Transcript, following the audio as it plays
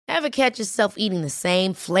Ever catch yourself eating the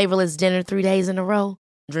same flavorless dinner 3 days in a row?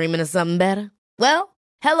 Dreaming of something better? Well,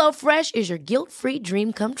 HelloFresh is your guilt-free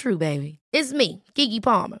dream come true, baby. It's me, Keke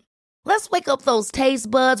Palmer. Let's wake up those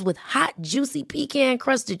taste buds with hot, juicy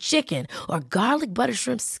pecan-crusted chicken or garlic butter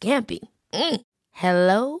shrimp scampi.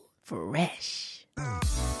 Hello Fresh.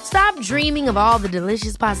 Stop dreaming of all the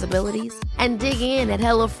delicious possibilities and dig in at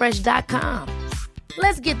HelloFresh.com.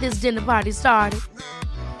 Let's get this dinner party started.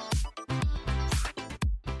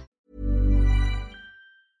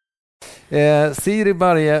 Siri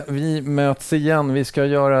Barje, vi möts igen. Vi ska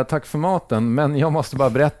göra tack för maten, men jag måste bara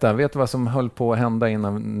berätta. Vet du vad som höll på att hända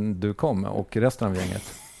innan du kom och resten av gänget?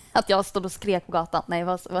 Att jag stod och skrek på gatan. Nej,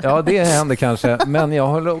 vad Ja, det hände kanske, men jag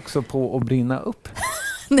höll också på att brinna upp.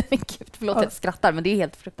 Nej, men gud, förlåt att jag skrattar, men det är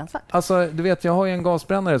helt fruktansvärt. Alltså, du vet, jag har ju en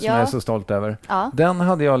gasbrännare som jag är så stolt över. Ja. Den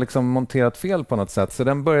hade jag liksom monterat fel på något sätt, så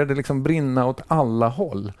den började liksom brinna åt alla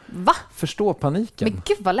håll. Va? Förstå paniken. Men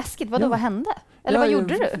gud, vad läskigt. Vad hände? Eller vad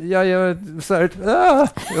gjorde du?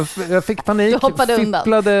 Jag fick panik, fipplade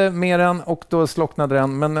undan. med den och då slocknade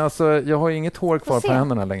den. Men alltså, jag har ju inget hår kvar på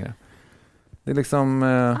händerna längre. Det är liksom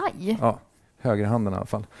högerhanden i alla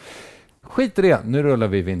fall. Skit i det, nu rullar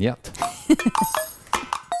vi vignett.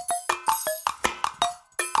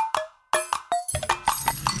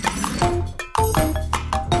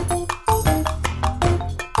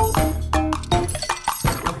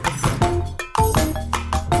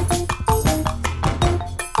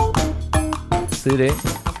 Siri,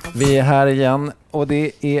 vi är här igen och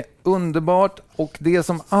det är underbart, och det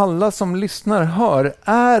som alla som lyssnar hör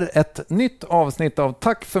är ett nytt avsnitt av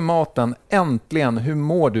Tack för maten. Äntligen, hur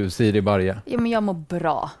mår du, Siri Barje? Ja, men jag mår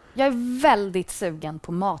bra. Jag är väldigt sugen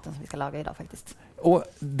på maten som vi ska laga idag faktiskt. Och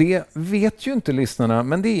det vet ju inte lyssnarna,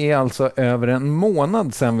 men det är alltså över en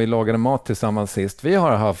månad sedan vi lagade mat tillsammans sist. Vi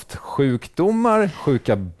har haft sjukdomar,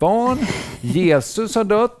 sjuka barn, Jesus har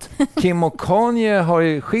dött, Kim och Kanye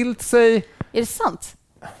har skilt sig. Är det sant?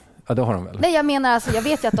 Ja, det har de väl. Nej, jag menar alltså, jag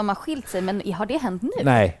vet ju att de har skilt sig, men har det hänt nu?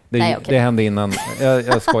 Nej, det hände innan.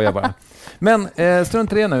 Jag skojar bara. Men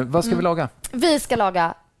strunt i det nu. Vad ska vi laga? Vi ska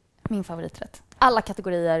laga min favoriträtt. Alla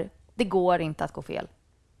kategorier. Det går inte att gå fel.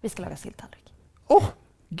 Vi ska laga silltallrik.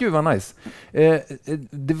 Gud vad nice.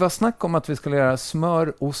 Det var snack om att vi skulle göra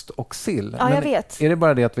smör, ost och sill. Ja, men jag vet. Är det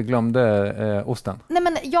bara det att vi glömde osten? Nej,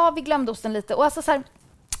 men vi glömde osten lite. Och alltså så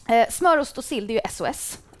här, smör, ost och sill, det är ju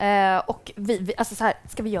SOS. Och vi alltså så här,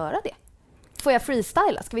 ska vi göra det? Får jag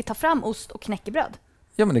freestyla? Ska vi ta fram ost och knäckebröd?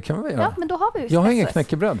 Ja, men det kan vi göra. Ja, men då har vi jag har SOS. ingen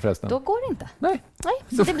knäckebröd förresten. Då går det inte. Nej.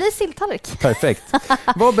 Så det blir silltallrik. Perfekt.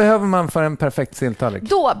 Vad behöver man för en perfekt silltallrik?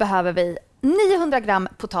 Då behöver vi 900 gram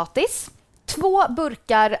potatis, 2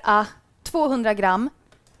 burkar 200 gram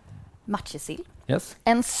matjessill, Yes.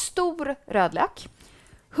 en stor rödlök,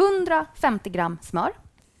 150 gram smör,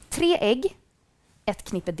 3 ägg, 1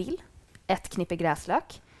 knippe dill, 1 knippe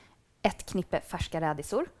gräslök, 1 knippe färska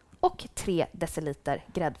rädisor och 3 deciliter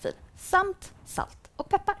gräddfil samt salt och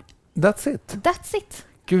peppar. That's it. It.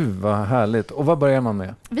 Gud vad härligt. Och vad börjar man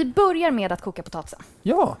med? Vi börjar med att koka potatisen.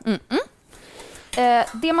 Ja.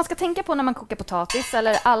 Det man ska tänka på när man kokar potatis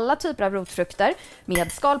eller alla typer av rotfrukter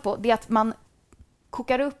med skal på, det är att man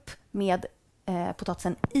kokar upp med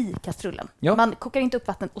potatisen i kastrullen. Ja. Man kokar inte upp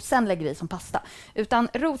vattnet och sen lägger vi som pasta. Utan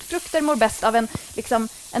rotfrukter mår bäst av en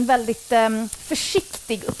väldigt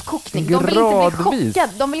försiktig uppkokning.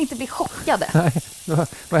 De vill inte bli chockade. Nej.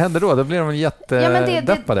 Vad händer då? Då blir de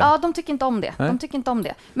jättedeppade. Ja, de tycker inte om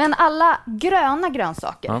det. Men alla gröna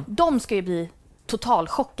grönsaker, de ska ju bli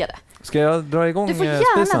totalchockade. Ska jag dra igång spisen? Du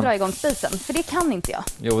får gärna dra igång spisen, för det kan inte jag.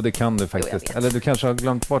 Jo, det kan du faktiskt. Jo, eller du kanske har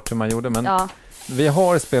glömt bort hur man gjorde, men vi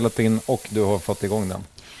har spelat in och du har fått igång den.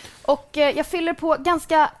 Och jag fyller på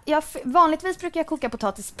vanligtvis brukar jag koka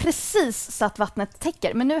potatis precis så att vattnet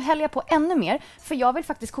täcker. Men nu häller jag på ännu mer, för jag vill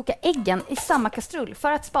faktiskt koka äggen i samma kastrull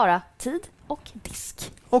för att spara tid och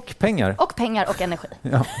disk. Och pengar. Och pengar och energi.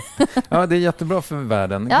 Ja, det är jättebra för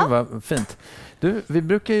världen. Ja. Gud vad fint. Du, vi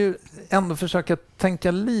brukar ju ändå försöka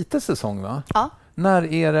tänka lite säsong, va? Ja.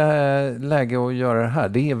 När är det läge att göra det här?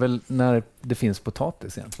 Det är väl när det finns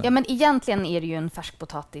potatis egentligen? Ja, men egentligen är det ju en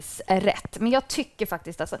färskpotatisrätt. Men jag tycker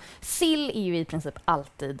faktiskt, alltså, sill är ju i princip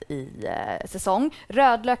alltid i säsong.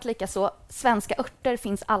 Rödlök likaså. Svenska örter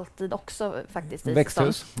finns alltid också faktiskt i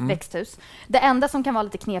växthus. säsong. Växthus. Det enda som kan vara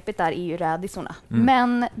lite knepigt där är ju rädisorna.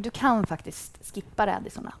 Men du kan faktiskt skippa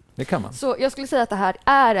rädisorna. Det kan man. Så jag skulle säga att det här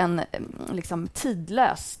är en liksom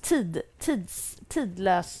tidlös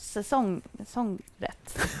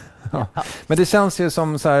säsongrätt. Ja. Men det känns ju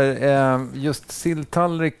som så här, just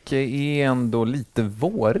silltallrik är ändå lite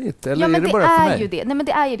vårigt. Eller ja, men är det bara för mig? Ju det. Nej, men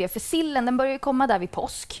det är ju det. För sillen, den börjar ju komma där vid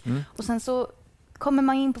påsk. Och sen så kommer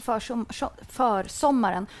man in på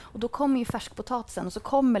försommaren och då kommer ju färskpotatisen och så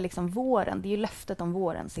kommer liksom våren. Det är ju löftet om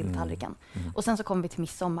våren, silltallriken. Och sen så kommer vi till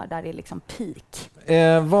midsommar där det är liksom peak.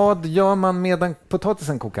 Vad gör man medan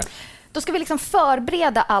potatisen kokar? Då ska vi liksom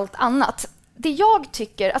förbereda allt annat. Det jag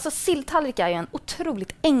tycker, alltså silltallrik är ju en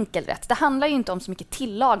otroligt enkel rätt. Det handlar ju inte om så mycket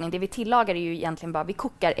tillagning. Det vi tillagar är ju egentligen bara, vi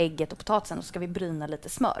kokar ägget och potatisen och så ska vi bryna lite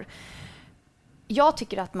smör. Jag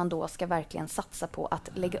tycker att man då ska verkligen satsa på att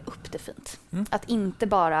lägga upp det fint. Att inte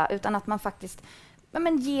bara, utan att man faktiskt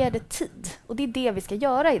ger det tid. Och det är det vi ska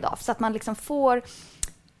göra idag. Så att man liksom får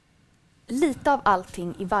lite av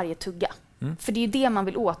allting i varje tugga. För det är ju det man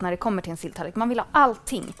vill åt när det kommer till en silltallrik. Man vill ha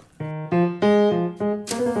allting.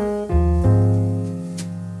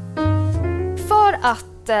 För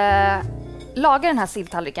att laga den här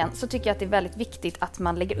silltallriken så tycker jag att det är väldigt viktigt att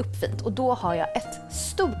man lägger upp fint. Och då har jag ett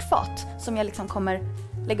stort fat som jag liksom kommer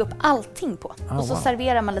lägga upp allting på. Och så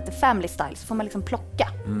serverar man lite family style så får man liksom plocka.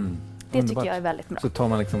 Det tycker jag är väldigt bra. Så tar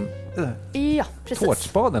man liksom ja, precis.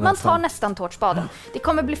 tårtspaden. Man tar nästan tårtspaden. Det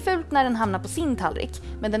kommer bli fult när den hamnar på sin tallrik,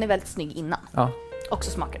 men den är väldigt snygg innan. Ja. Och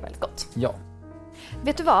så smakar det väldigt gott. Ja.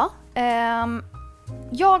 Vet du vad?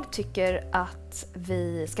 Jag tycker att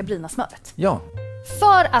vi ska bryna smöret. Ja.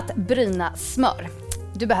 För att bryna smör.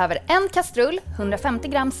 Du behöver en kastrull, 150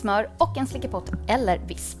 gram smör och en slickepott eller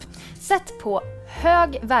visp. Sätt på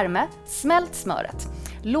hög värme, smält smöret.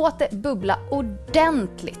 Låt det bubbla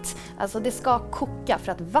ordentligt. Alltså det ska koka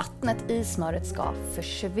för att vattnet i smöret ska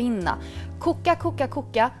försvinna. Koka, koka,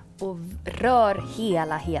 koka och rör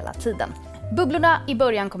hela tiden. Bubblorna i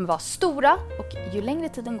början kommer vara stora och ju längre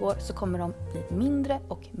tiden går så kommer de bli mindre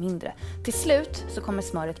och mindre. Till slut så kommer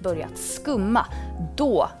smöret börja att skumma.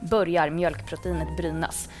 Då börjar mjölkproteinet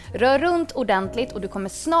brynas. Rör runt ordentligt och du kommer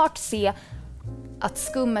snart se att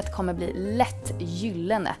skummet kommer bli lätt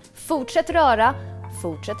gyllene. Fortsätt röra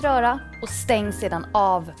och stäng sedan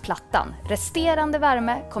av plattan. Resterande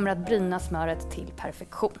värme kommer att bryna smöret till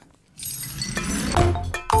perfektion.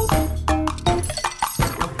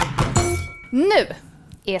 Nu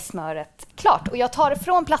är smöret klart och jag tar det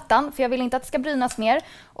från plattan för jag vill inte att det ska brynas mer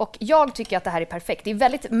och jag tycker att det här är perfekt. Det är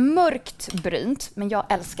väldigt mörkt brynt men jag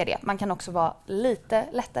älskar det. Man kan också vara lite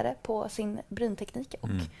lättare på sin brynteknik och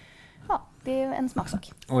ja, det är en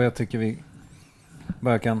smaksak. Och jag tycker vi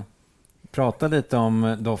bara kan prata lite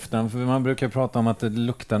om doften, för man brukar prata om att det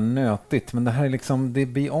luktar nötigt, men det här är liksom, det är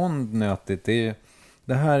beyond nötigt.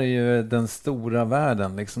 Det här är ju den stora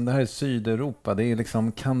världen, liksom. Det här är Sydeuropa, det är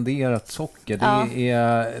liksom kanderat socker, det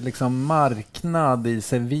är liksom marknad i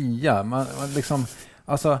Sevilla. Man liksom,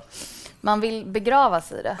 alltså, man vill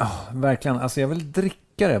begravas i det. Verkligen, alltså jag vill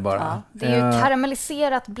dricka det bara. Ja, det är ju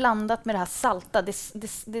karamelliserat blandat med det här salta.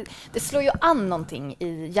 Det slår ju an någonting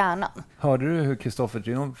i hjärnan. Hörde du hur Kristoffer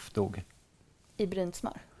Triumf dog? I brynt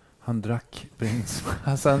smör. Han drack brynt smör.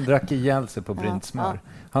 Alltså han drack ihjäl sig på brynt smör. Ja.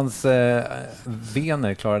 Hans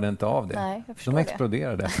vener klarade inte av det. Nej, jag förstår de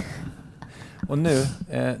exploderade. Och nu,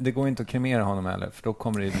 det går inte att kremera honom heller, för då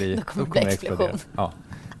kommer det bli... Då kommer det explodera. Ja.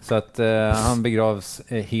 Så att han begravs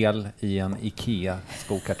hel i en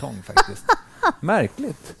IKEA-skokartong faktiskt.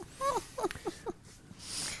 Märkligt.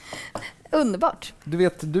 Underbart. Du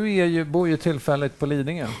vet, bor ju tillfälligt på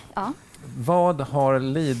Lidingö. Ja. Vad har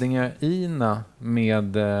Lidingö-ina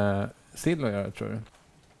med sill att göra, tror du?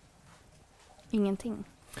 Ingenting.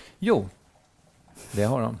 Jo, det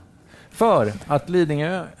har de. För att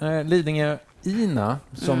Lidingö-ina,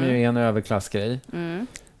 som ju är en överklassgrej.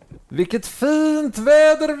 Vilket fint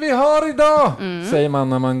väder vi har idag, säger man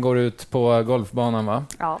när man går ut på golfbanan, va?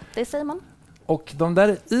 Ja, det säger man. Och de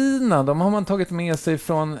där ina, de har man tagit med sig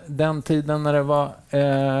från den tiden när det var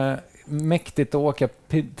mäktigt att åka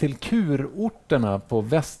till kurorterna på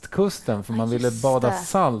västkusten, för man ville bada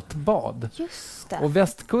saltbad. Just det. Och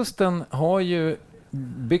västkusten har ju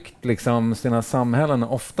byggt liksom sina samhällen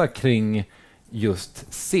ofta kring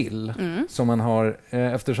just sill. Så man har,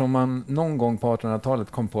 eftersom man någon gång på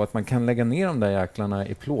 1800-talet kom på att man kan lägga ner de där jäklarna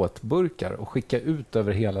i plåtburkar och skicka ut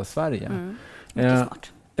över hela Sverige. Mycket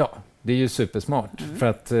smart. Ja, det är ju supersmart. För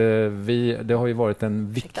att det har ju varit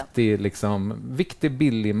en viktig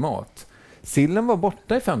billig mat. Sillen var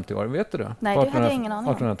borta i 50 år, vet du det? Nej, det hade jag ingen aning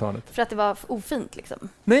om. 1800-talet. För att det var ofint liksom?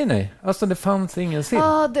 Nej. Alltså det fanns ingen sill.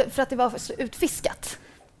 För att det var så utfiskat?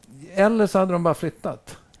 Eller så hade de bara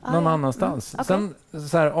flyttat någon annanstans. Okay. Sen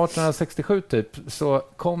så här, 1867 typ, så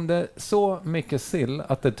kom det så mycket sill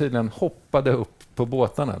att det tydligen hoppade upp på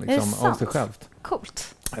båtarna liksom, av sig självt.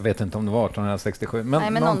 Coolt. Jag vet inte om det var 1867,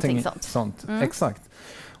 men någonting sånt. Exakt.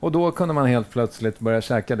 Och då kunde man helt plötsligt börja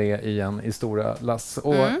käka det igen i stora lass.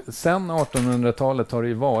 Och sen 1800-talet har det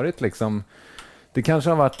ju varit liksom, det kanske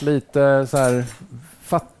har varit lite så här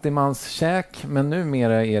fattigmanskäk, men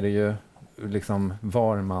numera är det ju liksom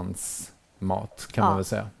varmans mat, kan man väl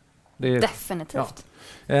säga. Det är, definitivt.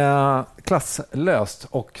 Klasslöst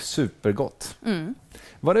och supergott.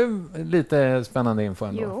 Var det lite spännande info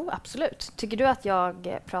ändå? Jo, absolut. Tycker du att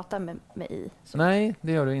jag pratar med mig? Nej,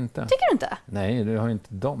 det gör du inte. Tycker du inte? Nej, du har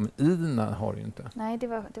inte dem. Ina har du inte. Nej, det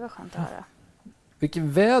var skönt att höra.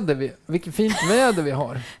 Vilket fint väder vi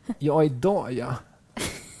har. Ja, idag ja.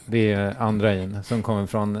 Det är andra in som kommer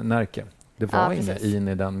från Närke. Det var inga in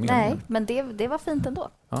i den meningen. Nej, men det var fint ändå.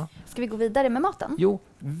 Ja. Ska vi gå vidare med maten? Jo,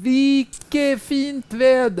 vilket fint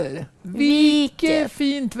väder. Vilket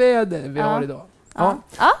fint väder vi har idag. Ja.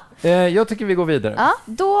 Jag tycker vi går vidare. Ja,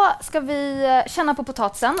 då ska vi känna på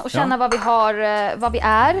potatisen och känna vad vi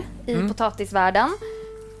är i potatisvärlden.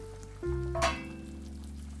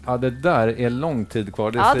 Ja, det där är lång tid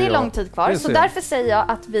kvar. Det är lång tid kvar. Så därför säger jag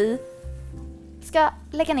att vi ska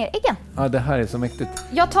lägga ner äggen. Ja, det här är så mäktigt.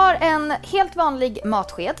 Jag tar en helt vanlig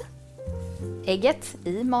matsked, ägget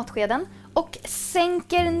i matskeden, och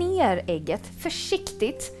sänker ner ägget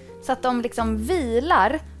försiktigt så att de liksom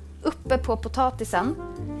vilar uppe på potatisen,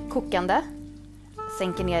 kokande.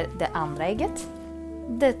 Sänker ner det andra ägget,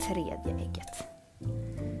 det tredje ägget.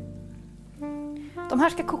 De här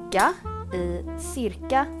ska koka i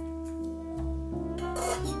cirka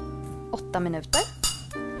 8 minuter.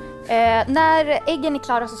 När äggen är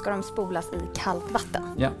klara så ska de spolas i kallt vatten.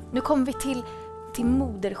 Ja. Nu kommer vi till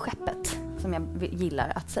moderskeppet som jag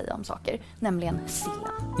gillar att säga om saker, nämligen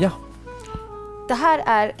sillen. Ja. Det här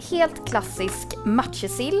är helt klassisk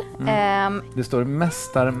matjessill. Det står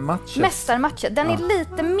mästarmatche. Mästarmatche. Den är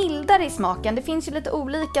lite mildare i smaken. Det finns ju lite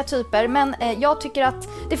olika typer, men jag tycker att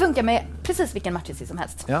det funkar med precis vilken matjessill som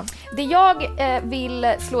helst. Ja. Det jag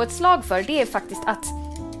vill slå ett slag för, det är faktiskt att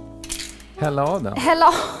hälla av den.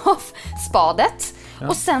 Hälla av spadet. Ja.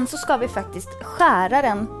 Och sen så ska vi faktiskt skära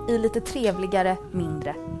den i lite trevligare,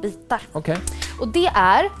 mindre bitar. Okay. Och det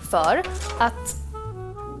är för att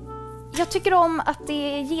jag tycker om att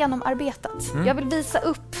det är genomarbetat. Jag vill visa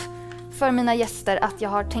upp för mina gäster att jag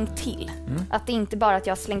har tänkt till. Att det inte bara att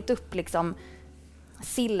jag har slängt upp liksom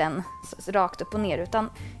sillen rakt upp och ner, utan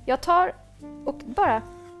jag tar och bara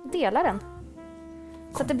delar den.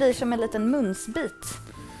 Så att det blir som en liten munsbit.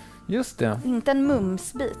 Just det. Inte en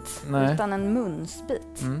mumsbit, utan en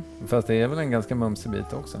munsbit. Fast det är väl en ganska mumsig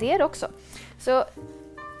bit också. Det är det också. Så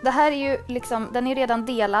det här är ju liksom, den är redan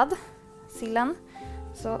delad, sillen.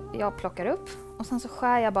 Så jag plockar upp och sen så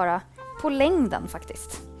skär jag bara på längden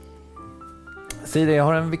faktiskt. Siri, jag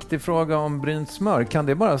har en viktig fråga om brynt smör. Kan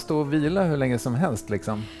det bara stå och vila hur länge som helst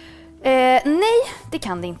liksom? Nej, det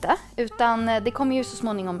kan det inte. Utan det kommer ju så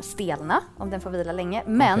småningom stelna om den får vila länge.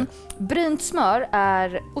 Men brynt smör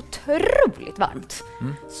är otroligt varmt.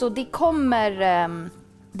 Så det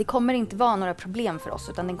kommer inte vara några problem för oss,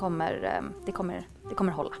 utan det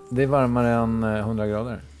kommer hålla. Det är varmare än 100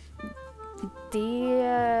 grader?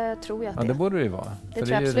 Det tror jag att det är. Ja, det borde det ju vara. Det tror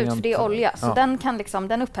jag absolut, för det är olja. Så den kan liksom,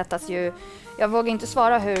 den upphettas ju. Jag vågar inte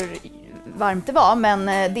svara hur varmt det var, men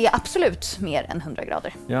det är absolut mer än 100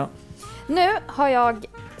 grader. Ja. Nu har jag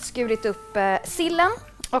skurit upp sillen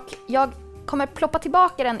och jag kommer ploppa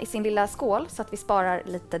tillbaka den i sin lilla skål så att vi sparar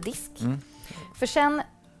lite disk. För sen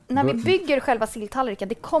när vi bygger själva silltallriken,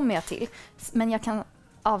 det kommer jag till. Men jag kan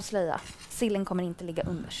avslöja, sillen kommer inte ligga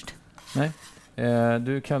underst. Nej.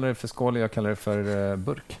 Du kallar det för skål och jag kallar det för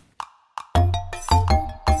burk.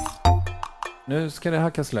 Nu ska det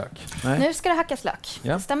hackas lök. Nej. Nu ska det hackas lök.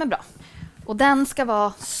 Ja. Det stämmer bra. Och den ska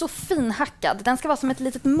vara så finhackad. Den ska vara som ett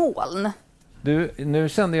litet moln. Du, nu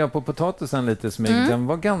kände jag på potatisen lite smyg. Den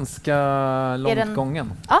var ganska långt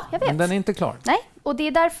gången. Ja, jag vet. Men den är inte klar. Nej, och det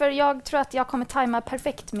är därför jag tror att jag kommer tajma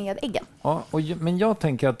perfekt med äggen. Ja, men jag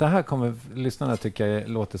tänker att det här kommer lyssnarna tycka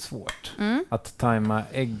låter svårt. Att tajma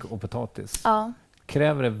ägg och potatis. Ja.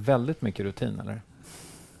 Kräver det väldigt mycket rutin, eller?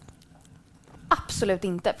 Absolut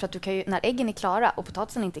inte, för att du kan ju, när äggen är klara och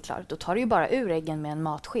potatisen inte är klar, då tar du ju bara ur äggen med en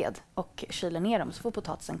matsked och kyler ner dem, så får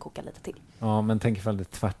potatisen koka lite till. Ja, men tänk ifall det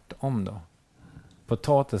är tvärtom då.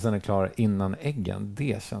 Potatisen är klar innan äggen,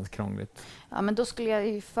 det känns krångligt. Ja, men då skulle jag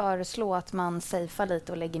ju föreslå att man safear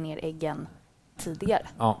lite och lägger ner äggen tidigare.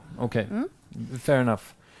 Ja, okej. Fair enough.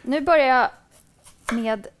 Nu börjar jag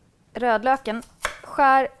med rödlöken.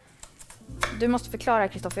 Skär. Du måste förklara,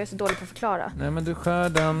 Kristoffer, jag är så dålig på att förklara. Nej, men du skär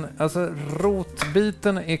den, alltså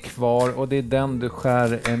rotbiten är kvar och det är den du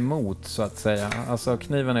skär emot så att säga. Alltså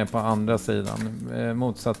kniven är på andra sidan,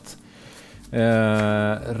 motsatt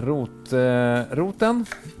roten.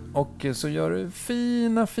 Och så gör du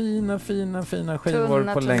fina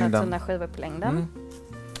skivor på längden. Tunna skivor på längden.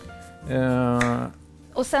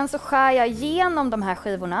 Och sen så skär jag igenom de här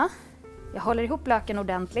skivorna Jag håller ihop löken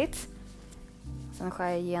ordentligt. Sen skär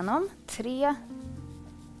jag igenom 3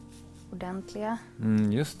 ordentliga.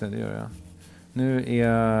 Just det gör jag. Nu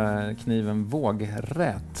är kniven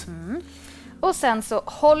vågrät. Och sen så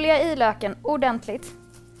håller jag i löken ordentligt.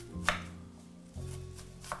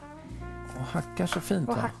 Och hackar så fint.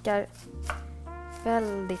 Och hackar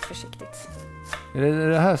väldigt försiktigt. Är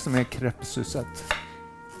det här som är crêpesusset?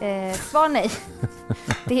 Svar nej.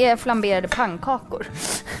 Det är flamberade pannkakor.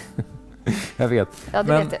 Jag vet. Ja,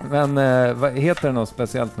 det vet du. Men vad heter det något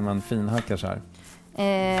speciellt när man finhackar så här?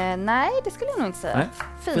 Nej, det skulle jag nog inte säga. Nej,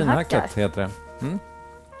 finhackat heter det.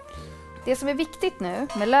 Det som är viktigt nu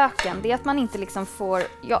med löken, det är att man inte liksom får...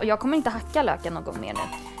 Jag kommer inte hacka löken någon mer nu.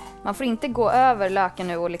 Man får inte gå över löken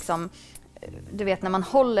nu och liksom... Du vet när man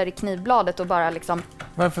håller i knivbladet och bara liksom...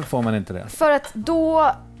 Varför får man inte det? För att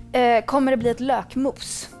då kommer det bli ett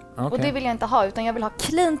lökmos. Okay. Och det vill jag inte ha, utan jag vill ha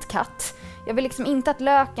cleant cut. Jag vill liksom inte att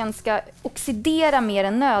löken ska oxidera mer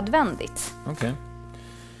än nödvändigt. Okej.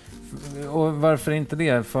 Och varför inte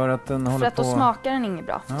det? För att den håller på... För att då smakar den inget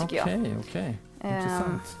bra, tycker jag. Okej.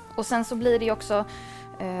 Intressant. Och sen så blir det ju också...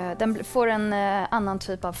 den får en annan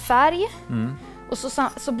typ av färg. Och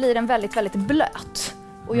så blir den väldigt, väldigt blöt.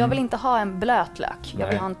 Och jag vill inte ha en blöt lök. Jag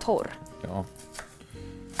vill ha en torr. Ja.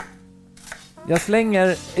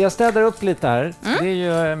 Jag städar upp lite här. Det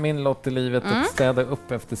är ju min lott i livet att städa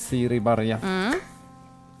upp efter Siri Barja.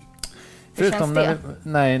 Hur känns det?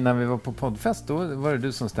 När vi var på poddfest, då var det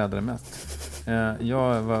du som städade mest.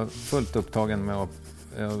 Jag var fullt upptagen med att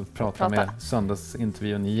prata med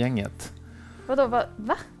söndagsintervjun i gänget. Vadå?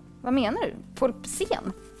 Va? Vad menar du? På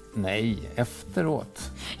scen? Nej,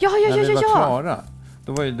 efteråt. Ja. När vi var klara.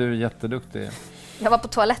 Då var ju du jätteduktig. Jag var på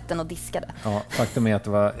toaletten och diskade. Ja, faktum är att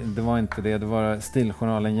det var inte det. Det var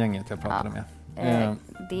Stiljournalen-gänget jag pratade med.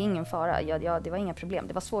 Det är ingen fara. Det var inga problem.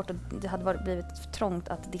 Det var svårt. Det hade blivit trångt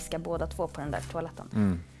att diska båda två på den där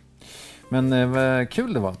toaletten. Men vad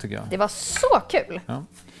kul det var, tycker jag. Det var så kul! Ja.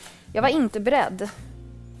 Jag var inte beredd.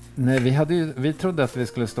 Nej, vi trodde att vi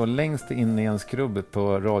skulle stå längst in i en skrubb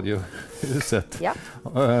på Radiohuset. Ja.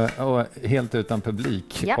 Och helt utan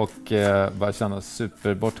publik. Ja. Och bara känna oss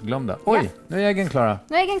superbortglömda. Oj, nu är äggen klara.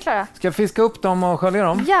 Ska jag fiska upp dem och skölja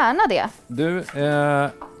dem? Gärna det. Du,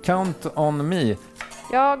 count on me.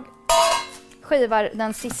 Jag skivar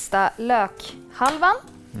den sista lökhalvan.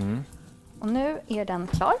 Och nu är den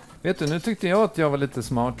klar. Vet du, nu tyckte jag att jag var lite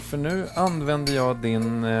smart. För nu använder jag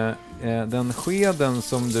den skeden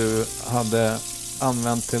som du hade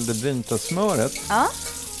använt till det brynta smöret. Ja.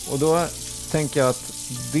 Och då tänker jag att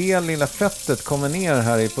det lilla fettet kommer ner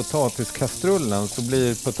här i potatiskastrullen, så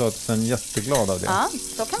blir potatisen jätteglad av det. Ja,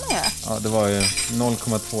 så kan man göra. Ja, det var ju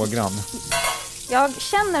 0,2 gram. Jag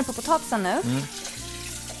känner på potatisen nu.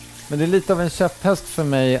 Men det är lite av en käpphäst för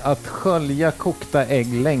mig att skölja kokta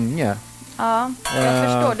ägg länge. Ja, jag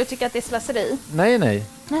förstår. Du tycker att det är slöseri? Nej,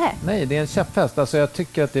 det är en käpphäst. Alltså jag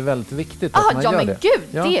tycker att det är väldigt viktigt att man gör det. Ja, men gud,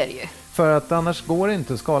 det är det ju. För att annars går det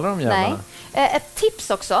inte att skala dem jävlarna. Nej. Ett tips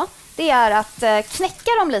också, det är att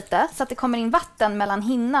knäcka dem lite så att det kommer in vatten mellan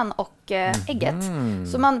hinnan och ägget.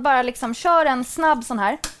 Så man bara liksom kör en snabb sån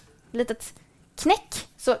här litet knäck.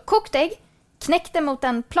 Så kokt ägg, knäck det mot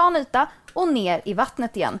en plan yta och ner i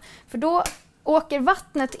vattnet igen. För då åker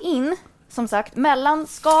vattnet in, som sagt, mellan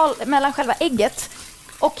själva ägget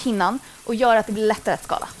och hinnan och gör att det blir lättare att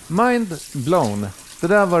skala. Mind blown. Det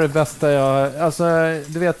där var det bästa alltså,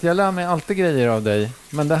 du vet, jag lär mig alltid grejer av dig.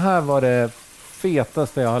 Men det här var det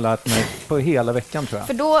fetaste jag har lärt mig på hela veckan, tror jag.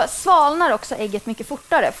 För då svalnar också ägget mycket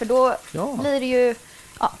fortare. För då blir det ju...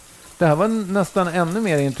 Ja. Det här var nästan ännu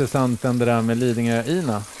mer intressant än det där med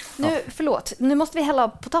Lidingö-Ina. Förlåt, nu måste vi hälla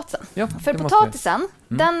upp potatisen. Ja, för potatisen,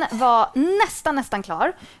 den var nästan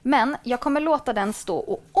klar. Men jag kommer låta den stå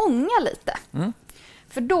och ånga lite.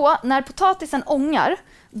 För då, när potatisen ångar,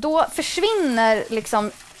 då försvinner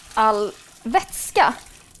liksom all vätska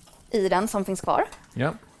i den som finns kvar.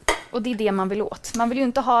 Ja. Och det är det man vill åt. Man vill ju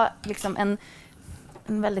inte ha liksom en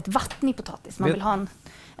väldigt vattnig potatis. Man vill ha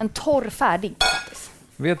en torr, färdig potatis.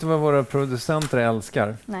 Vet du vad våra producenter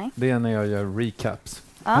älskar? Nej. Det är när jag gör recaps.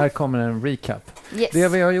 Här kommer en recap. Yes. Det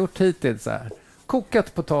vi har gjort hittills är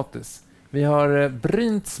kokat potatis. Vi har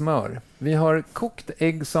brynt smör. Vi har kokt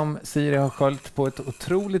ägg som Siri har sköljt på ett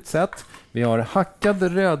otroligt sätt. Vi har hackad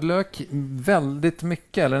rödlök väldigt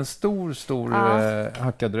mycket, eller en stor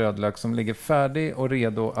hackad rödlök som ligger färdig och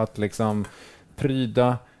redo att liksom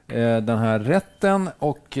pryda den här rätten.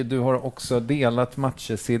 Och du har också delat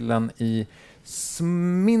matjessillen i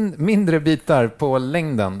mindre bitar på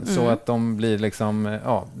längden så att de blir liksom,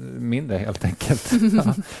 mindre helt enkelt.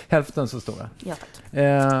 Hälften så stora. Ja, tack.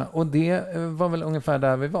 Och det var väl ungefär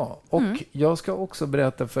där vi var. Och jag ska också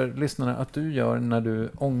berätta för lyssnarna att du gör när du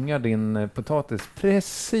ångar din potatis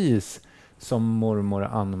precis som mormor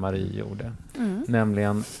Ann-Marie gjorde.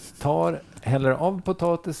 Nämligen häller av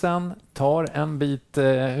potatisen, tar en bit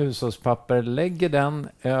hushållspapper, lägger den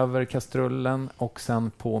över kastrullen och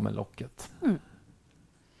sen på med locket.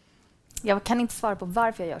 Jag kan inte svara på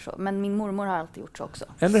varför jag gör så, men min mormor har alltid gjort så också.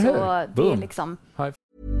 Eller hur? Så det är liksom...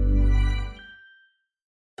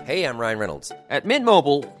 Hey, I'm Ryan Reynolds. At Mint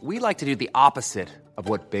Mobile, we like to do the opposite of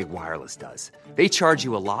what Big Wireless does. They charge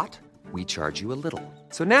you a lot, we charge you a little.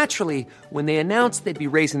 So naturally, when they announced they'd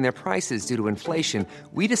be raising their prices due to inflation,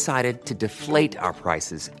 we decided to deflate our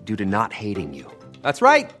prices due to not hating you. That's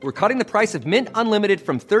right. We're cutting the price of Mint Unlimited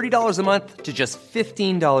from $30 a month to just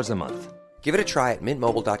 $15 a month. Give it a try at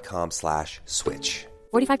mintmobile.com/switch.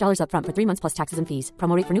 $45 up front for 3 months plus taxes and fees.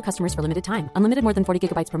 Promo rate for new customers for limited time. Unlimited more than 40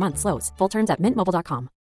 gigabytes per month. Slows full terms at mintmobile.com.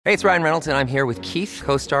 Hey, it's Ryan Reynolds, and I'm here with Keith,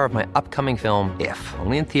 co-star of my upcoming film, If,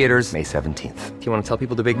 only in theaters May 17th. Do you want to tell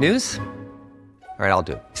people the big news? All right, I'll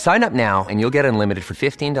do it. Sign up now and you'll get unlimited for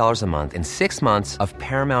 $15 a month and 6 months of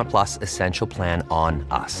Paramount Plus Essential Plan on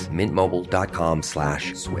us.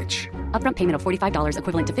 mintmobile.com/switch. Upfront payment of $45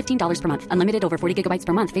 equivalent to $15 per month. Unlimited over 40 gigabytes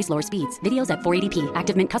per month. Face lower speeds. Videos at 480p.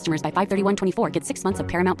 Active Mint customers by 531.24 get 6 months of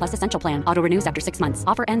Paramount Plus Essential Plan. Auto renews after 6 months.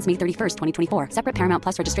 Offer ends May 31st, 2024. Separate Paramount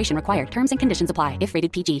Plus registration required. Terms and conditions apply if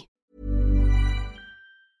rated PG.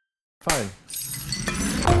 Fine.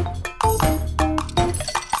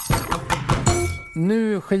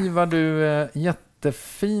 Nu skivar du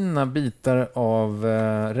jättefina bitar av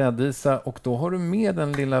rädisa och då har du med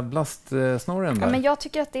den lilla blastsnorren där. Ja, men jag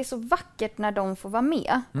tycker att det är så vackert när de får vara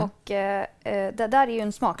med. Och det där är ju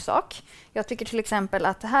en smaksak. Jag tycker till exempel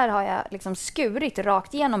att här har jag liksom skurit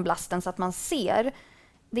rakt igenom blasten så att man ser.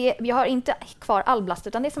 Jag har inte kvar all blast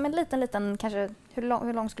utan det är som en liten kanske,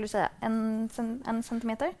 hur lång skulle du säga? En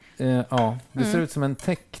centimeter? Ja, det ser ut som en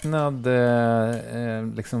tecknad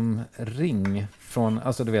liksom ring från,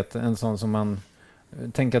 alltså du vet, en sån som man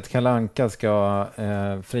tänker att Kalle Anka ska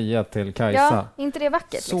fria till Kajsa. Ja, inte det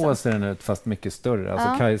vackert? Så liksom. ser den ut fast mycket större.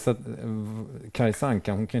 Alltså Kajsa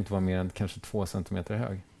Anka, hon kan inte vara mer än kanske 2 centimeter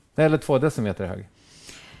hög. Eller 2 decimeter hög.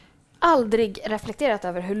 Aldrig reflekterat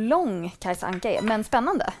över hur lång Kajsa Anka är, men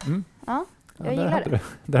spännande. Ja, jag gillar det.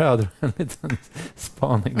 Där hade du en liten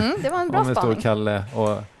spaning. Det var en bra om en spaning. stor Kalle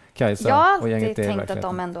och Kajsa. Jag har och gänget alltid i tänkt verkligheten. att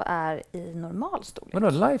de ändå är i normal storlek. Vadå,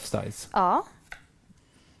 life-size? Ja.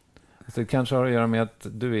 Så det kanske har att göra med att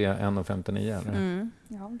du är 1,59 eller?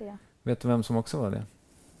 Ja, det. Vet du vem som också var det?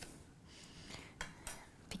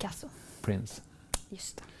 Picasso. Prince.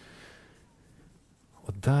 Just det.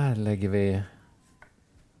 Och där lägger vi...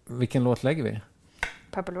 Vilken låt lägger vi?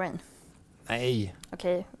 Purple Rain. Nej.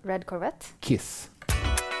 Okej, Red Corvette. Kiss.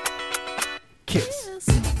 Kiss.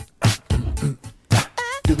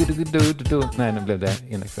 Nej, nu blev det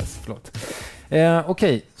inexpress. Förlåt.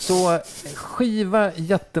 Okej, så skiva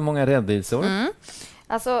jättemånga rädisor.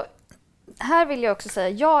 Alltså, här vill jag också säga,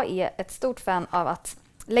 jag är ett stort fan av att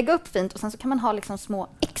lägga upp fint och sen så kan man ha liksom små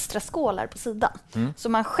extra skålar på sidan. Så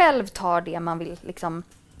man själv tar det man vill liksom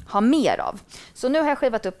ha mer av. Så nu har jag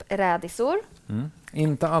skivat upp rädisor.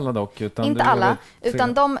 Inte alla dock. Inte alla,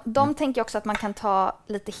 utan de tänker jag också att man kan ta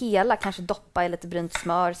lite hela, kanske doppa i lite brynt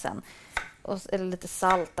smör sen. Eller lite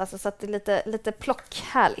salt, alltså, så att det är lite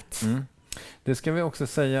plockhärligt. Det ska vi också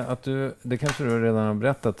säga att det kanske du redan har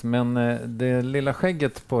berättat, men det lilla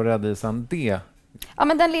skägget på rädisan, det... Ja,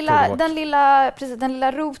 men den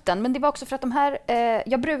lilla roten. Men det var också för att de här...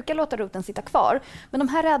 jag brukar låta roten sitta kvar. Men de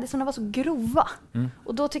här rädisorna var så grova.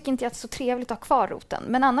 Och då tycker inte jag att det är så trevligt att ha kvar roten.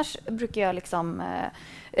 Men annars brukar jag liksom...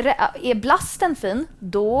 är blasten fin,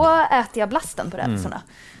 då äter jag blasten på rädisorna.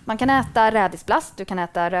 Man kan äta rädisblast, du kan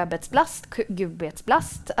äta rödbetsblast,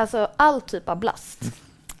 gulbetsblast. Alltså all typ av blast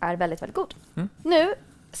är väldigt, väldigt god. Nu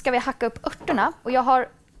ska vi hacka upp örterna. Och jag har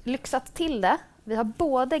lyxat till det. Vi har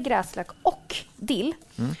både gräslök och dill.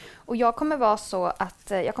 Och jag kommer vara så att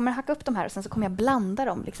jag kommer hacka upp de här och sen så kommer jag blanda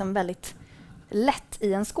dem liksom väldigt lätt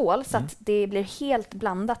i en skål så att det blir helt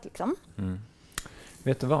blandat. Liksom.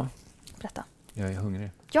 Vet du vad? Berätta. Jag är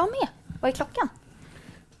hungrig. Jag med. Vad är klockan?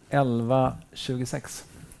 11.26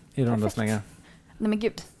 i runda slängar. Nej men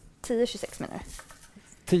gud. 10.26 menar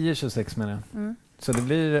du? 10.26 menar jag. Så det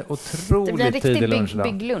blir otroligt det blir en tidig lunch riktig idag.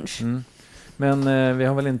 big lunch. Men vi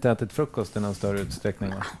har väl inte ätit frukost i någon större utsträckning?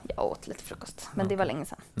 Va? Jag åt lite frukost, men det var länge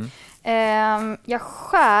sedan. Jag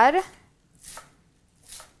skär...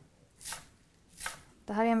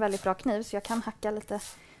 Det här är en väldigt bra kniv, så jag kan hacka lite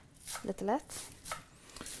lite lätt.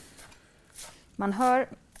 Man hör,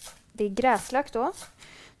 det är gräslök då.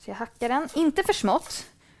 Så jag hackar den. Inte för smått.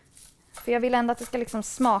 För jag vill ändå att det ska liksom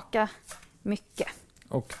smaka mycket.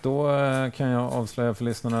 Och då kan jag avslöja för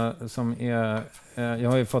lyssnarna som är... jag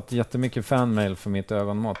har ju fått jättemycket fanmail för mitt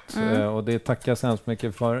ögonmått. Och det tackar jag så hemskt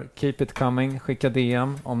mycket för. Keep it coming. Skicka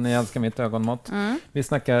DM om ni älskar mitt ögonmått. Vi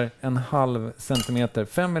snackar 0,5 centimeter.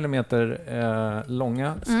 5 millimeter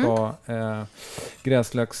långa ska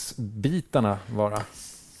gräslöksbitarna vara.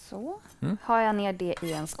 Så har jag ner det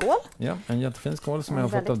i en skål. Ja, en jättefin skål som jag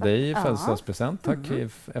har fått av dig i födelsedagspresent. Tack i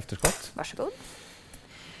efterskott. Varsågod.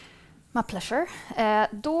 My pleasure.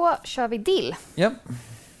 Då kör vi dill. Ja.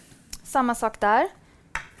 Samma sak där.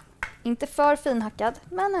 Inte för finhackad,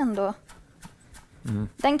 men ändå.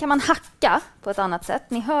 Den kan man hacka på ett annat sätt.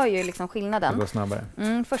 Ni hör ju liksom skillnaden. Det går snabbare.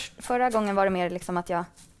 Förra gången var det mer liksom att jag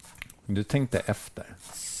Du tänkte efter.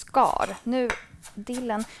 skar. Nu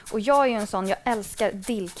dillen. Och jag är ju en sån, jag älskar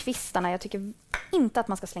dillkvistarna. Jag tycker inte att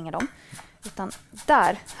man ska slänga dem. Utan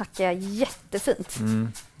där hackar jag jättefint.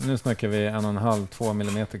 Nu snackar vi 1,5-2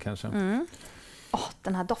 millimeter kanske.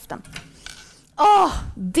 Den här doften.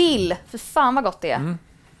 Dill! För fan vad gott det är.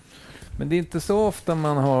 Men det är inte så ofta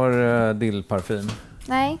man har dillparfym.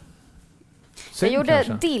 Nej. Synd, jag gjorde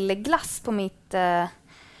kanske. dillglass på mitt...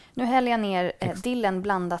 nu häller jag ner dillen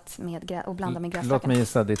blandat med blandar med gräslöken. Låt mig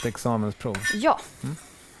gissa ditt examensprov. Ja.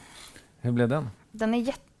 Hur blev den?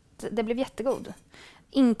 Det blev jättegod.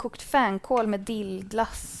 Inkokt fänkål med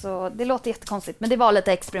dillglass. Och det låter jättekonstigt, men det var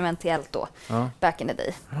lite experimentellt då. Back in the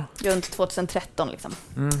day. Runt 2013 liksom.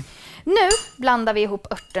 Nu blandar vi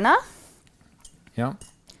ihop örterna. Ja.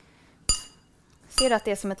 Ser du att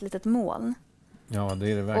det är som ett litet moln? Ja,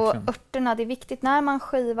 det är det verkligen. Och örterna, det är viktigt när man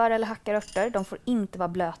skivar eller hackar örter. De får inte vara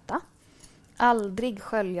blöta. Aldrig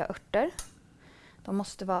skölja örter. De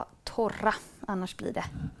måste vara torra, annars blir det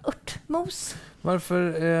örtmos.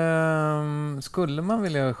 Varför skulle man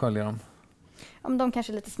vilja skölja dem? Om de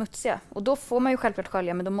kanske är lite smutsiga. Och då får man ju självklart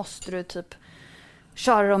skölja, men då måste du typ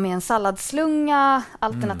köra dem i en salladsslunga.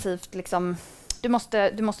 Alternativt liksom... Du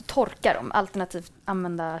måste torka dem, alternativt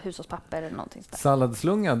använda hushållspapper eller någonting sådär.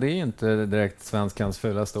 Salladsslunga, det är ju inte direkt svenskans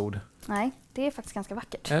fulaste ord. Nej, det är faktiskt ganska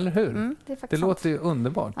vackert. Eller hur? Det är faktiskt det sant. låter ju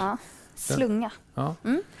underbart. Ja. Slunga. Ja.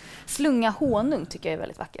 Slunga honung tycker jag är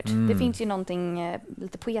väldigt vackert. Det finns ju någonting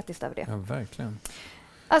lite poetiskt över det. Ja, verkligen.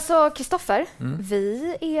 Alltså, Kristoffer,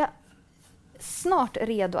 vi är snart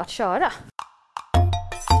redo att köra.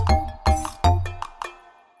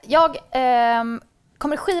 Jag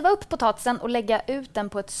kommer skiva upp potatisen och lägga ut den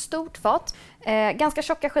på ett stort fat. Ganska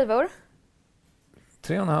tjocka skivor.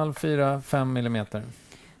 3,5, 4, 5 millimeter.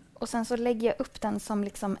 Och sen så lägger jag upp den som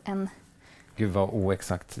liksom en... Gud vad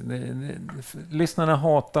oexakt. Lyssnarna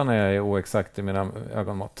hatar när jag är oexakt i mina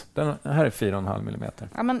ögonmått. Den här är 4,5 millimeter.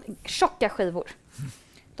 Ja, men tjocka skivor.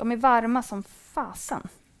 De är varma som fasen.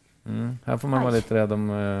 Här får man vara lite rädd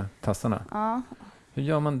om tassarna. Ja. Hur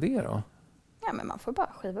gör man det då? Ja, men man får bara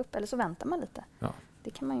skiva upp, eller så väntar man lite. Ja.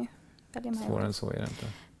 Det kan man ju välja med. Svårare än så är det inte.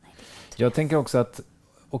 Jag tänker också att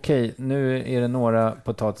okej, nu är det några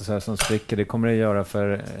potatisar som spricker. Det kommer det göra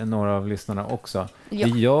för några av lyssnarna också. Ja.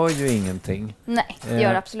 Det gör ju ingenting. Nej, det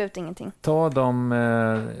gör absolut ingenting. Ta dem...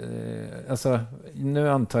 alltså,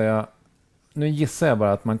 nu gissar jag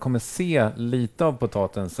bara att man kommer se lite av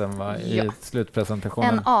potatisen i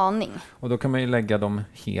slutpresentationen. En aning. Och då kan man ju lägga dem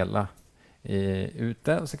hela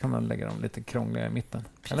ute och så kan man lägga dem lite krångliga i mitten.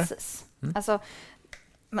 Precis. Eller?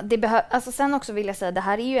 Alltså, sen också vill jag säga, det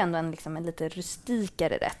här är ju ändå en lite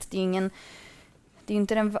rustikare rätt. Det är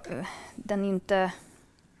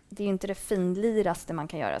ju inte det finliraste man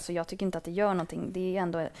kan göra, så jag tycker inte att det gör någonting. Det är ju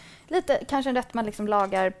ändå lite, kanske en rätt man liksom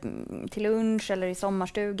lagar till lunch eller i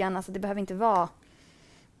sommarstugan. Alltså det behöver inte vara...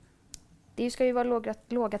 Det ska ju vara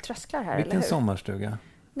låga trösklar här, Vilken eller hur? sommarstuga?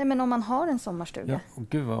 Nej, men om man har en sommarstuga. Ja,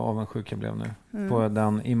 gud vad avundsjuk jag blev nu på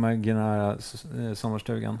den imaginära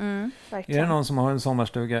sommarstugan. Verkligen. Är det någon som har en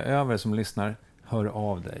sommarstuga över som lyssnar? Hör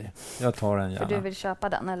av dig. Jag tar den gärna. För du vill köpa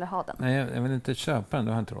den eller ha den? Nej, jag vill inte köpa den.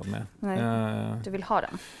 Det har jag inte råd med. Nej, du vill ha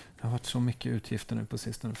den? Det har varit så mycket utgifter nu på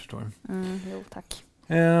sistone, förstår du. Jo, tack.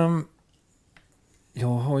 Jag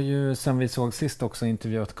har ju sen vi såg sist också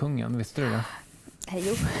intervjuat kungen. Visste du det? Hej,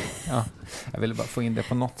 jo. Ja, jag ville bara få in det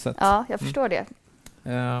på något sätt. Ja, jag förstår det.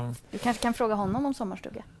 Du kanske kan fråga honom om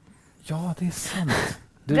sommarstuga. Ja, det är sant.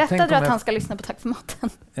 Berättade du att han ska lyssna på Tack för maten?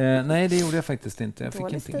 Nej, det gjorde jag faktiskt inte. Jag fick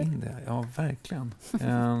Dålig inte in det. Ja, verkligen.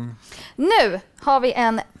 Nu har vi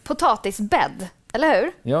en potatisbädd, eller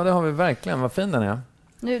hur? Ja, det har vi verkligen. Vad fin den är.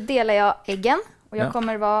 Nu delar jag äggen och jag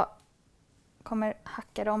kommer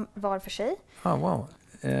hacka dem var för sig. Wow.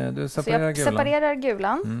 Du Så separerar jag gulan. separerar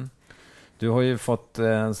gulan. Du har ju fått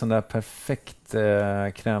en sån där perfekt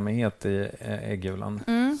krämighet i äggulan.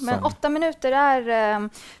 Men 8 minuter är...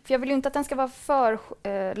 För jag vill ju inte att den ska vara för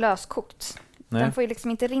löskokt. Nej. Den får ju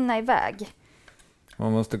liksom inte rinna iväg.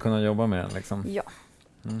 Man måste kunna jobba med den liksom. Ja.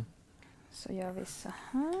 Så gör vi så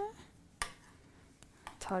här.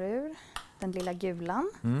 Tar ur den lilla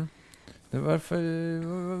gulan.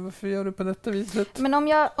 Varför gör du på detta viset? Men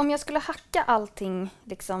om jag skulle hacka allting,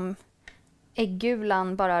 liksom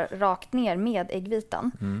äggulan bara rakt ner med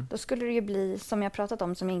äggvitan, då skulle det ju bli, som jag pratat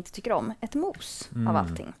om, som jag inte tycker om, ett mos av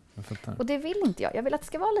allting. Och det vill inte jag. Jag vill att det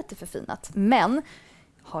ska vara lite förfinat. Men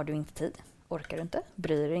har du inte tid, orkar du inte,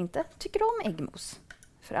 bryr dig inte, tycker du om äggmos,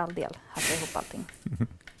 för all del, hacka ihop allting.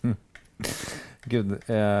 Gud,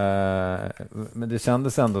 men det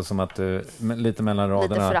kändes ändå som att du lite mellan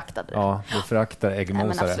raderna... Lite föraktade. Ja, du föraktar äggmosare.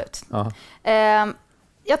 Nej, men absolut. Ja.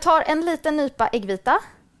 Jag tar en liten nypa äggvita.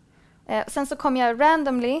 Sen så kommer jag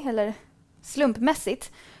randomly, eller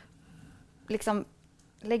slumpmässigt, liksom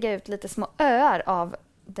lägga ut lite små öar av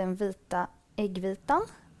den vita äggvitan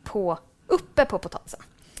uppe på potatisen.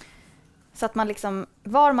 Så att man liksom,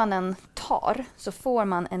 var man än tar så får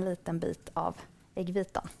man en liten bit av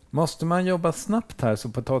äggvitan. Måste man jobba snabbt här så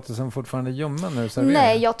potatisen fortfarande är ljummen när du serverar?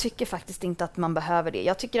 Nej, jag tycker faktiskt inte att man behöver det.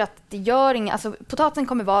 Jag tycker att det gör inget. Alltså, potatisen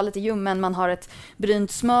kommer vara lite ljummen, man har ett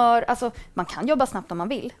brynt smör. Alltså, man kan jobba snabbt om man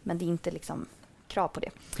vill, men det är inte liksom krav på det.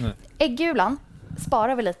 Nej. Äggulan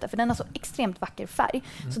sparar vi lite, för den har så extremt vacker färg.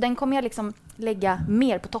 Så den kommer jag liksom lägga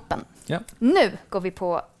mer på toppen. Ja. Nu går vi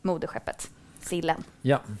på moderskeppet, sillen.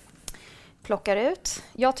 Ja. Plockar ut.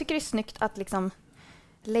 Jag tycker det är snyggt att liksom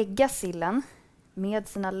lägga sillen med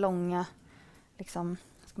sina långa, liksom,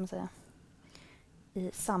 ska man säga,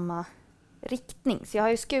 i samma riktning. Så jag har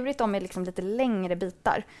ju skurit dem i liksom lite längre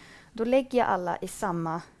bitar. Då lägger jag alla i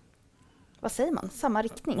samma, vad säger man, samma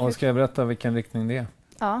riktning. Och ska jag berätta vilken riktning det är?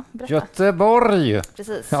 Ja, berätta. Göteborg!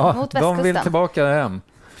 Precis, Ja, mot västkusten. de vill tillbaka hem.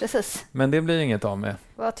 Precis. Men det blir inget av med.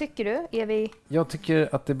 Vad tycker du? Är vi... Jag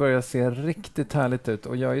tycker att det börjar se riktigt härligt ut.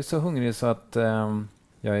 Och jag är så hungrig så att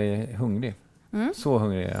jag är hungrig. Så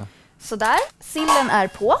hungrig är jag. Så där, sillen är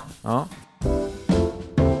på. Ja.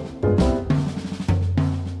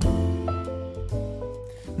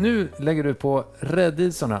 Nu lägger du på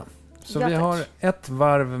rädisorna. Så Ja, vi tack. har ett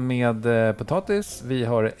varv med potatis, vi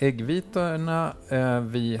har äggvitorna,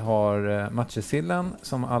 vi har matjessillen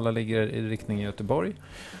som alla ligger i riktning Göteborg.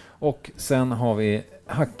 Och sen har vi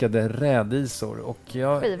hackade rädisor. Och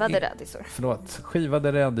Skivade rädisor.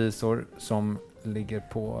 Skivade rädisor som ligger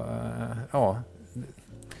på...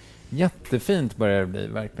 jättefint börjar det bli,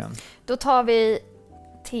 verkligen. Då tar vi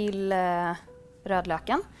till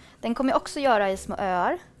rödlöken. Den kommer jag också göra i små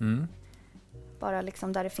öar. Bara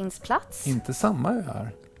liksom där det finns plats. Inte samma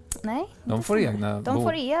öar. Nej. De får egna... De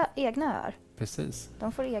får egna öar. Precis.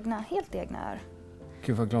 De får helt egna öar.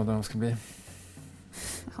 Gud vad glada de ska bli.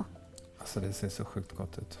 Ja. Alltså det ser så sjukt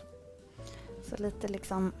gott ut. Så lite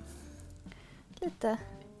liksom... Lite...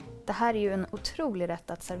 Det här är ju en otrolig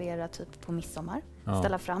rätt att servera typ på midsommar. Ja.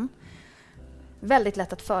 Ställa fram. Väldigt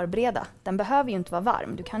lätt att förbereda. Den behöver ju inte vara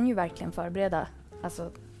varm. Du kan ju verkligen förbereda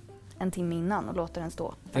alltså, en timme innan och låta den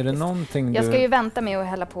stå. Faktiskt. Är det någonting Jag ska ju vänta med att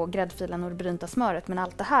hälla på gräddfilen och det brynta smöret, men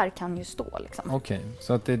allt det här kan ju stå. Liksom. Okej,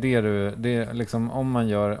 så att det är det är liksom,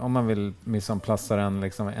 om man vill mise-en-placea den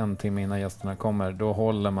liksom en timme innan gästerna kommer, då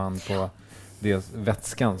håller man på det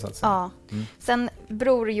vätskan så att säga. Ja. Sen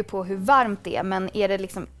beror det ju på hur varmt det är, men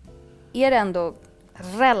är det ändå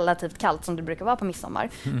relativt kallt som det brukar vara på midsommar,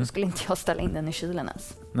 då skulle inte jag ställa in den i kylen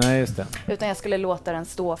ens. Nej, just det. Utan jag skulle låta den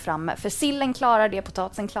stå framme. För sillen klarar det,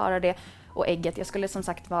 potatisen klarar det och ägget. Jag skulle som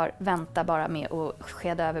sagt vänta bara med att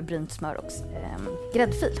skeda över brynt smör och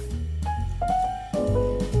gräddfil.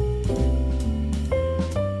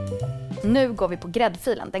 Nu går vi på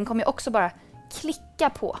gräddfilen. Den kommer jag också bara klicka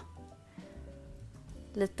på.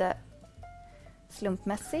 Lite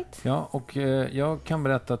slumpmässigt. Ja, och jag kan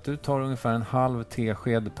berätta att du tar ungefär en halv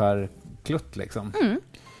tesked per klutt liksom.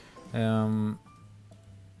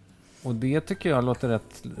 Och det tycker jag låter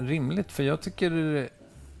rätt rimligt, för jag tycker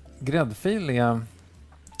gräddfil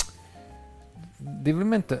det vill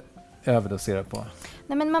man inte överdosera på.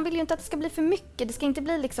 Nej, men man vill ju inte att det ska bli för mycket. Det ska inte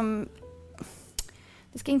bli liksom...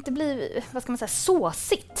 Det ska inte bli, vad ska man säga,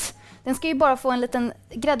 såsigt. Den ska ju bara få en liten...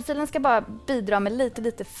 Gräddfilen ska bara bidra med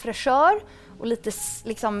lite fräschör och lite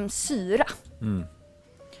liksom syra.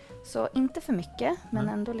 Så inte för mycket, men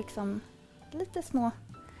ändå liksom lite små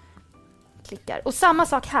klickar. Och samma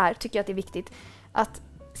sak här tycker jag att det är viktigt. Att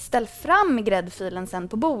ställ fram gräddfilen sen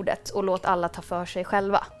på bordet och låt alla ta för sig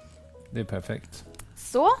själva. Det är perfekt.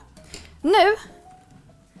 Så, nu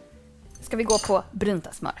ska vi gå på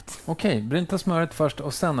brynta smöret. Okej, brynta smöret först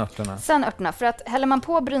och sen örterna. Sen örterna, för att häller man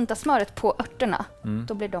på brynta smöret på örterna,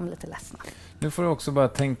 då blir de lite ledsna. Nu får du också bara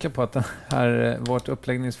tänka på att vårt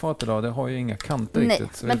uppläggningsfat idag, det har ju inga kanter Nej,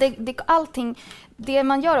 riktigt. Så men allting, det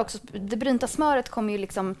man gör också, det brynta smöret kommer ju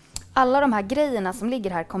liksom, alla de här grejerna som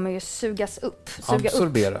ligger här kommer ju sugas upp.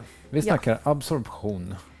 Absorbera. Upp. Vi snackar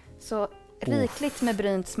absorption. Så rikligt med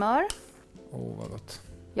brynt smör. Vad gott.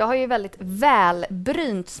 Jag har ju väldigt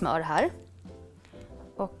välbrynt smör här.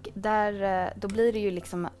 Och där, då blir det ju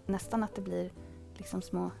liksom nästan att det blir liksom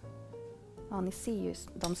små... Ja, ni ser ju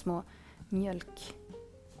de små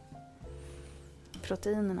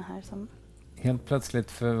mjölkproteinerna här. Som... Helt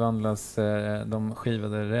plötsligt förvandlas de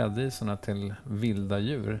skivade rädisorna till vilda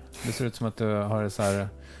djur. Det ser ut som att du har så här,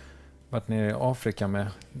 varit nere i Afrika med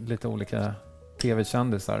lite olika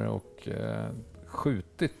tv-kändisar och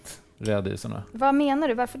skjutit rädisorna. Vad menar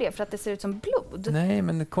du? Varför det? För att det ser ut som blod? Nej,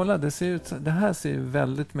 men kolla, det här ser ju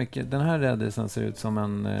väldigt mycket... Den här rädisen ser ut som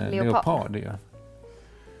en leopard. Ja.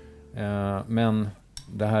 Men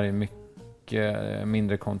det här är mycket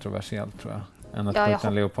mindre kontroversiellt, tror jag, än att skjuta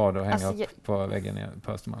en leopard och hänga upp på väggen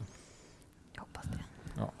på Östermalm. Jag hoppas det.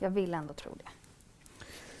 Ja. Jag vill ändå tro det.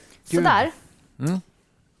 Gud. Sådär.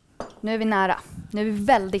 Nu är vi nära. Nu är vi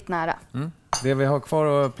väldigt nära. Det vi har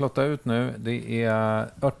kvar att plotta ut nu, det är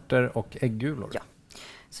örter och äggulor. Ja.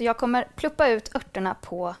 Så jag kommer pluppa ut örterna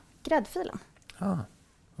på gräddfilen.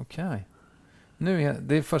 Okej.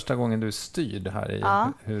 Det är första gången du är styrd här i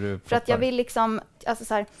hur du ploppar. För att jag vill liksom, alltså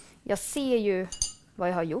så här, jag ser ju vad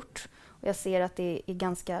jag har gjort och jag ser att det är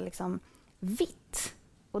ganska liksom vitt.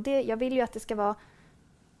 Och jag vill ju att det ska vara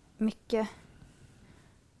mycket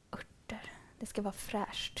örter. Det ska vara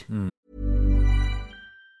fräscht.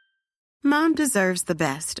 Mom deserves the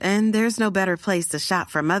best, and there's no better place to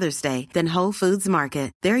shop for Mother's Day than Whole Foods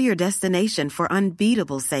Market. They're your destination for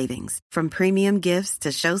unbeatable savings, from premium gifts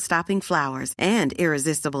to show-stopping flowers and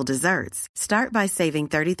irresistible desserts. Start by saving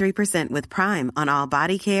 33% with Prime on all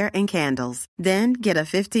body care and candles. Then get a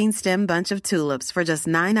 15-stem bunch of tulips for just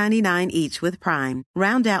 $9.99 each with Prime.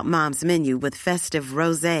 Round out Mom's menu with festive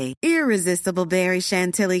rosé, irresistible berry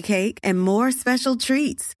chantilly cake, and more special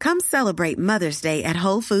treats. Come celebrate Mother's Day at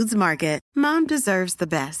Whole Foods Market. Mom deserves the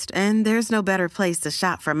best, and there's no better place to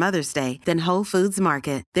shop for Mother's Day than Whole Foods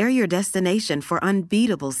Market. They're your destination for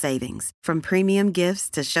unbeatable savings, from premium gifts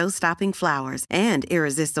to show-stopping flowers and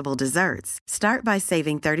irresistible desserts. Start by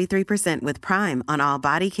saving 33% with Prime on all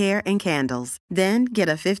body care and candles. Then get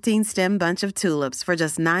a 15-stem bunch of tulips for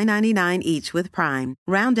just $9.99 each with Prime.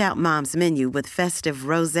 Round out Mom's menu with festive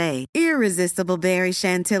rosé, irresistible berry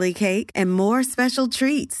chantilly cake, and more special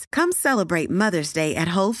treats. Come celebrate Mother's Day at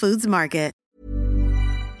Whole Foods Market.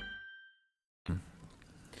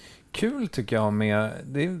 Kul tycker jag med...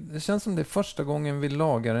 Det känns som det är första gången vi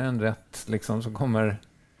lagar en rätt liksom, som kommer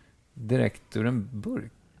direkt ur en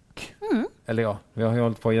burk. Eller ja, vi har ju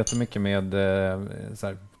hållit på jättemycket med så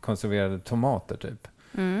här, konserverade tomater typ.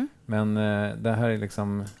 Men det här är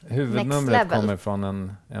liksom... Huvudnumret kommer från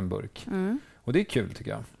en burk. Och det är kul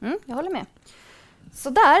tycker jag. Jag håller med. Så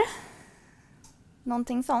där.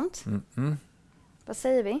 Någonting sånt. Vad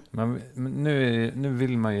säger vi? Nu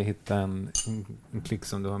vill man ju hitta en klick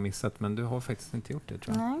som du har missat, men du har faktiskt inte gjort det,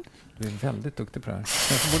 tror jag. Nej. Du är väldigt duktig på det här.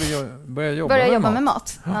 Kanske borde börja jobba med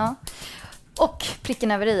mat. Ja. Och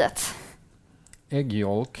pricken över i-et.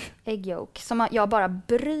 Äggyolk. Äggyolk, som jag bara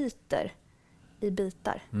bryter i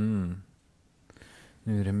bitar.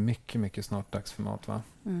 Nu är det mycket, mycket snart dags för mat, va?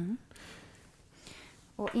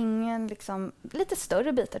 Och ingen liksom... Lite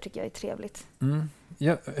större bitar tycker jag är trevligt.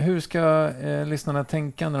 Ja, hur ska lyssnarna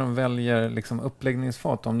tänka när de väljer liksom,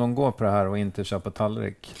 uppläggningsfat? Om de går på det här och inte kör på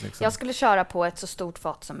tallrik? Liksom? Jag skulle köra på ett så stort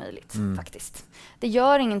fat som möjligt, faktiskt. Det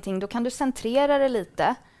gör ingenting. Då kan du centrera det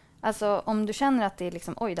lite. Alltså, om du känner att det är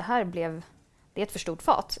liksom, oj, det är ett för stort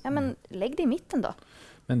fat. Ja, men lägg det i mitten då.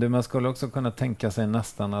 Men man skulle också kunna tänka sig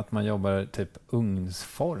nästan att man jobbar typ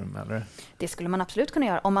ugnsform, eller? Det skulle man absolut kunna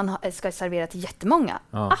göra om man ska servera till jättemånga.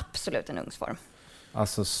 Ja. Absolut en ugnsform.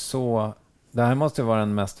 Alltså så... Det här måste vara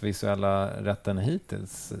den mest visuella rätten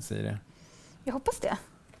hittills, Siri. Jag hoppas det.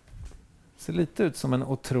 Ser lite ut som en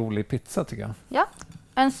otrolig pizza, tycker jag. Ja,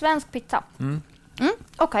 en svensk pizza.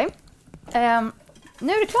 Okej.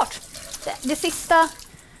 Nu är det klart. Det sista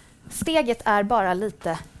steget är bara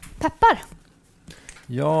lite peppar.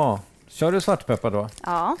 Ja, kör du svartpeppar då?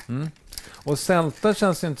 Ja. Och sälta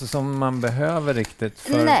känns ju inte som man behöver riktigt.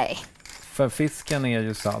 Nej. För fisken är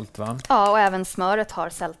ju salt, va? Ja, och även smöret har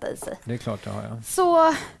sälta i sig. Det är klart det har jag.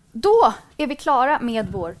 Så då är vi klara med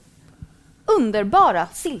vår underbara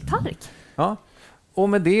silltallrik. Ja, Och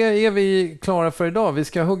med det är vi klara för idag. Vi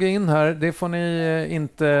ska hugga in här. Det får ni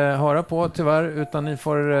inte höra på tyvärr, utan ni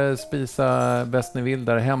får spisa bäst ni vill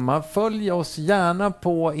där hemma. Följ oss gärna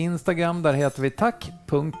på Instagram. Där heter vi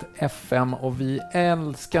tack.fm och vi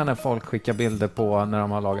älskar när folk skickar bilder på när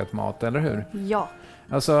de har lagat mat, eller hur? Ja.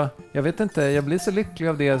 Alltså, jag vet inte, jag blir så lycklig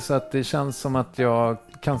av det så att det känns som att jag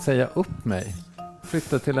kan säga upp mig.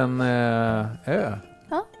 Flytta till en ö.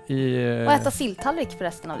 Ja. Och äta silltallrik för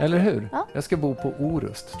resten av livet. Eller hur? Ja. Jag ska bo på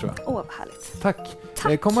Orust, tror jag. Vad härligt.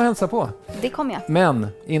 Tack. Kom och hälsa på. Det kommer jag. Men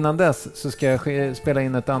innan dess så ska jag spela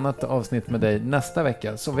in ett annat avsnitt med dig nästa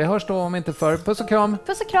vecka. Så vi hörs då om inte förr. Puss och kram.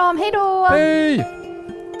 Puss och kram. Hej då! Hej!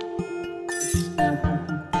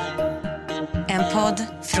 En podd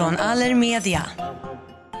från Allermedia.